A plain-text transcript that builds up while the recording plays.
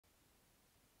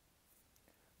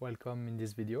Welcome in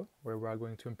this video where we are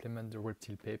going to implement the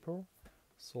Reptile paper.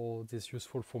 So this is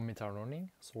useful for meta learning,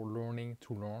 so learning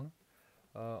to learn.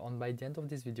 And by the end of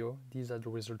this video, these are the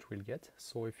results we'll get.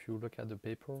 So if you look at the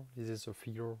paper, this is a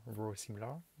figure very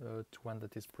similar to one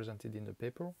that is presented in the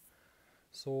paper.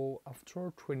 So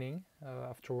after training,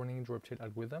 after running the Reptile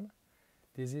algorithm,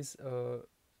 this is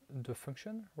the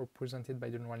function represented by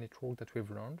the neural network that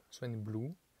we've learned, so in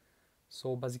blue.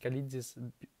 So basically this,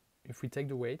 if we take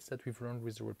the weights that we've learned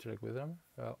with the Reptile algorithm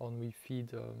and we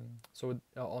feed,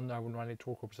 on our neural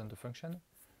network represent the function.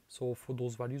 So for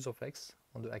those values of x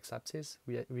on the x-axis,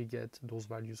 we get those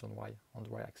values on y on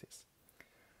the y-axis.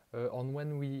 And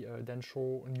when we then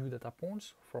show new data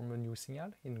points from a new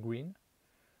signal in green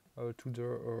to the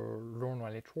learned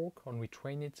neural network, and we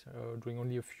train it doing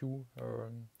only a few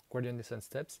gradient descent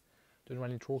steps, the neural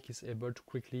network is able to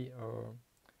quickly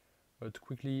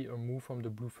move from the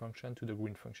blue function to the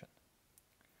green function.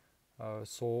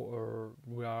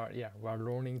 We are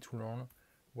learning to learn.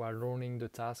 We are learning the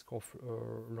task of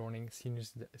learning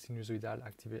sinusoidal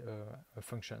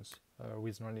functions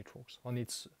with neural networks. And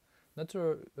it's not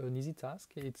an easy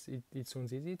task. It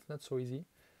sounds easy. It's not so easy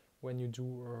when you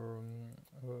do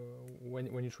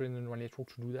when you train a neural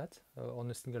network to do that on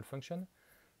a single function.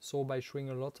 So by showing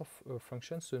a lot of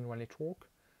functions to the neural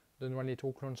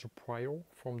network learns a prior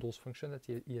from those functions that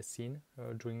he has seen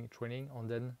during training, and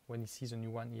then when he sees a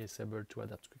new one, he is able to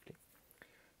adapt quickly.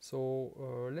 So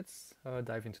let's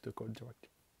dive into the code directly.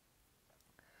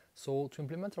 So to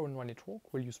implement our neural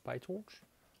network, we'll use PyTorch.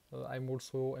 I'm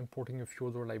also importing a few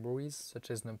other libraries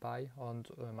such as NumPy and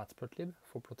Matplotlib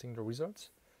for plotting the results.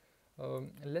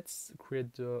 Let's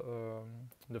create the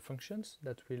functions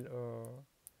that will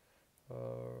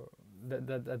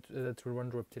that will run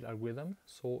the Reptile algorithm.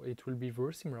 So it will be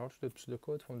very similar to the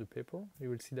pseudocode from the paper. You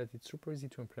will see that it's super easy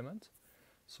to implement.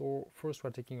 So first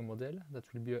we're taking a model that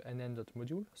will be a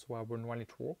nn.module, so our neural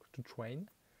network to train.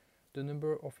 The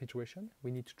number of iterations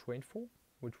we need to train for,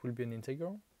 which will be an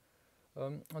integer.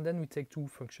 And then we take two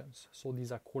functions. So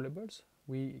these are callables.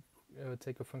 We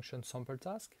take a function sample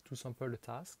task to sample the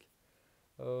task.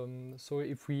 So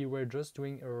if we were just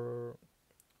doing a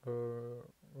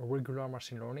regular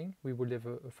machine learning, we would have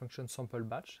a function sample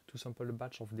batch to sample a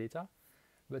batch of data.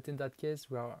 But in that case,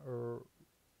 we are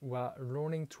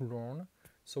learning to learn.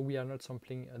 So we are not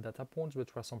sampling data points,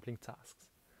 but we are sampling tasks.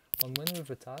 And when we have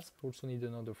a task, we also need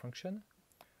another function,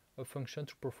 a function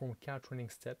to perform k training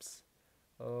steps.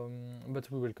 But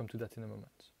we will come to that in a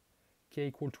moment. K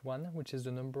equal to 1, which is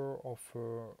the number of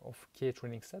k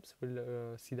training steps.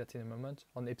 We'll see that in a moment.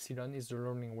 And epsilon is the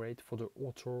learning rate for the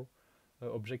author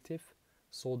objective,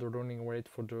 so the learning rate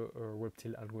for the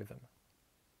Reptile algorithm.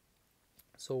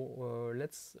 So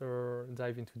let's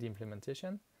dive into the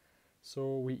implementation.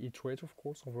 So we iterate, of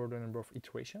course, over the number of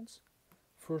iterations.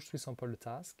 First we sample the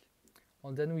task,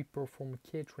 and then we perform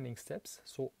k training steps.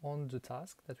 So on the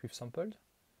task that we've sampled,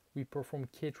 we perform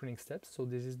k training steps. So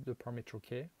this is the parameter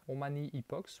k. How many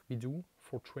epochs we do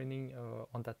for training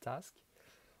on that task,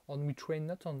 and we train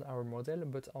not on our model,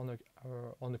 but on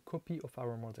a copy of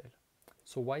our model.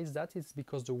 So why is that? It's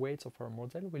because the weights of our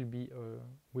model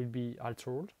will be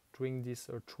altered during this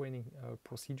training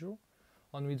procedure,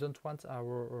 and we don't want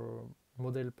our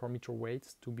model parameter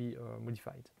weights to be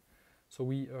modified. So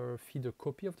we feed a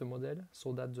copy of the model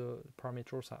so that the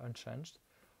parameters are unchanged,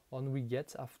 and we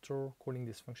get, after calling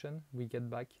this function, we get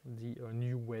back the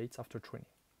new weights after training.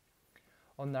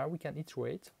 And now we can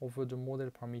iterate over the model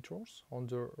parameters on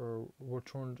the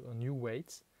returned new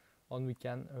weights, and we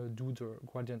can do the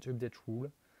gradient update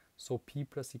rule. So p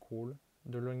plus equal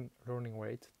the learning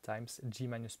rate times g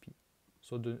minus p.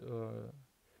 So the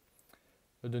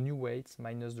new weights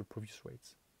minus the previous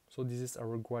weights. So this is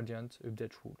our gradient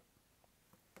update rule.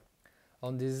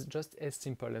 And this is just as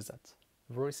simple as that.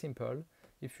 Very simple.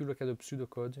 If you look at the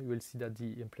pseudocode, you will see that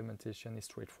the implementation is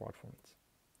straightforward from it.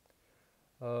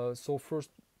 So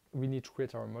first we need to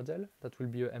create our model. That will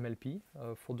be a MLP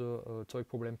for the toy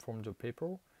problem from the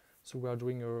paper. So we are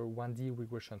doing a 1D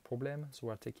regression problem. So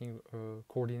we are taking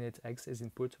coordinate x as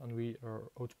input, and we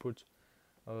output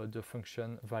the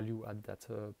function value at that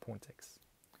point x.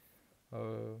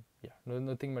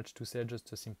 Nothing much to say,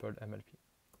 just a simple MLP.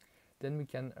 Then we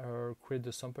can create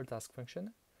the sample task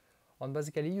function. And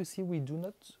basically, you see, we do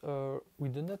not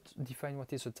define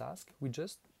what is a task. We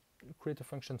just create a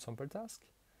function sample task.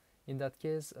 In that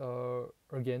case,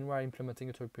 again, we are implementing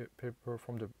a toy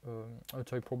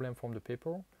problem from the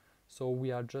paper. So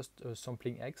we are just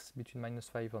sampling x between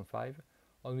 -5 and 5,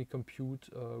 and we compute,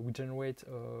 we generate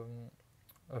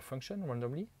a function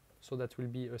randomly. So that will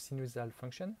be a sinusoidal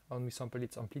function, and we sample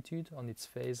its amplitude and its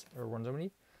phase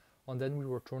randomly. and then we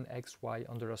return x, y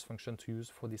on the last function to use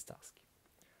for this task.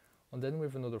 And then we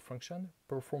have another function,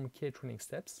 perform k training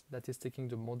steps, that is taking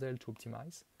the model to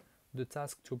optimize, the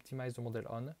task to optimize the model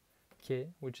on, k,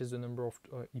 which is the number of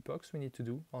epochs we need to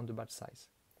do on the batch size.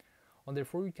 And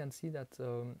therefore you can see that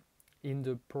in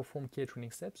the perform k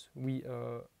training steps, we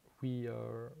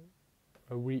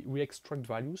extract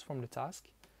values from the task,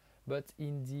 but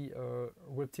in the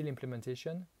Reptile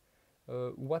implementation,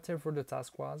 whatever the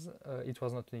task was, it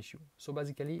was not an issue. So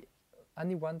basically,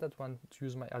 anyone that wants to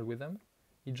use my algorithm,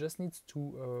 it just needs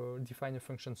to define a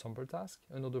function sample task,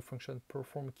 another function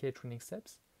perform k training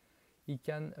steps. He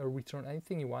can return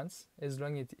anything he wants as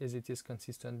long as it is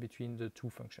consistent between the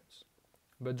two functions.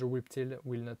 But the Reptile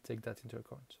will not take that into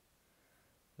account.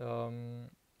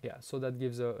 Yeah, so that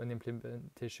gives an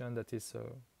implementation that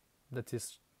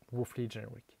is roughly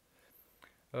generic.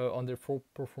 And therefore,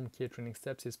 perform k training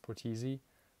steps is pretty easy.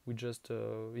 We just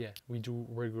we do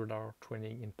regular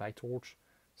training in PyTorch.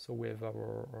 So we have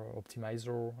our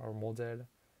optimizer, our model,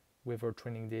 we have our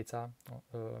training data.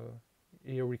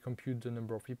 Here we compute the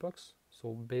number of epochs.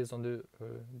 So based on the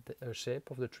shape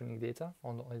of the training data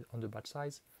on the batch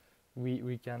size,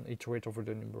 we can iterate over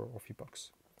the number of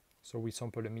epochs. So we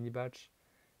sample a mini batch,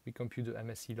 we compute the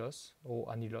MSE loss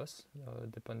or any loss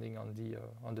depending on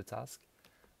the task,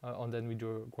 and then we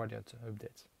do a gradient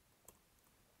update.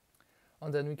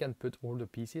 And then we can put all the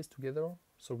pieces together.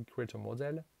 So we create a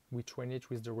model, we train it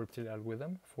with the Reptile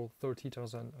algorithm for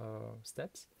 30,000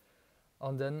 steps.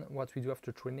 And then what we do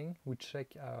after training, we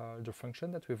check the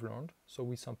function that we've learned. So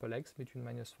we sample x between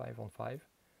 -5 and 5.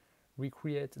 We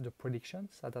create the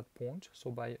predictions at that point,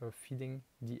 so by feeding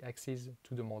the x's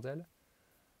to the model.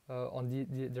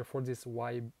 Therefore this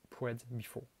y pred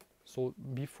before. So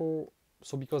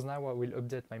because now I will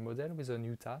update my model with a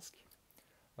new task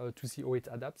to see how it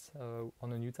adapts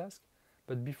on a new task.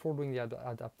 But before doing the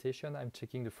adaptation, I'm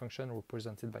checking the function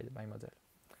represented by my model.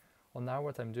 And now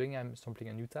what I'm doing, I'm sampling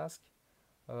a new task.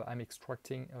 I'm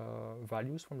extracting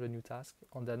values from the new task,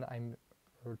 and then I'm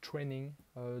training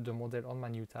the model on my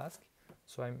new task.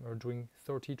 So I'm doing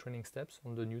 30 training steps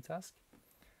on the new task.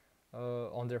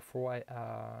 And therefore,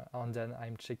 and then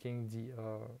I'm checking the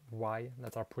y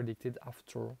that are predicted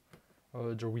after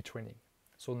the retraining.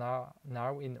 So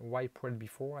now in y pred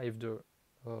before, I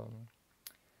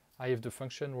have the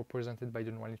function represented by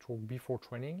the neural network before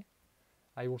training.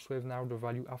 I also have now the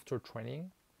value after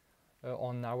training.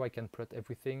 And now I can plot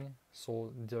everything.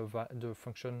 So the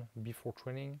function before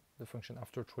training, the function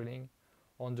after training,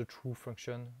 on the true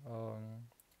function,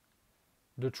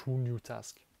 the true new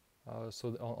task.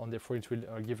 And therefore it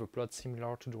will give a plot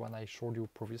similar to the one I showed you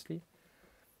previously.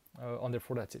 And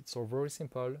therefore that's it. So very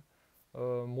simple.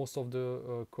 Most of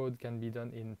the code can be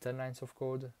done in 10 lines of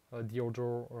code. The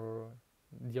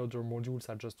other modules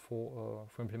are just for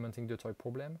implementing the toy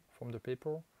problem from the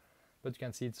paper. But you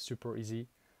can see it's super easy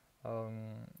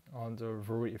and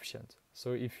very efficient.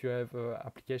 So if you have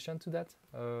application to that,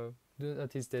 do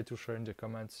not hesitate to share in the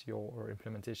comments your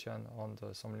implementation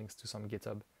and some links to some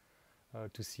GitHub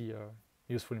to see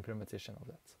useful implementation of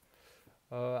that.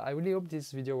 I really hope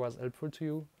this video was helpful to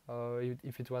you.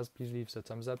 If it was, please leave the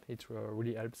thumbs up. It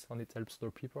really helps, and it helps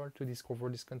other people to discover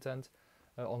this content,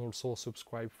 and also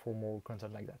subscribe for more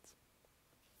content like that.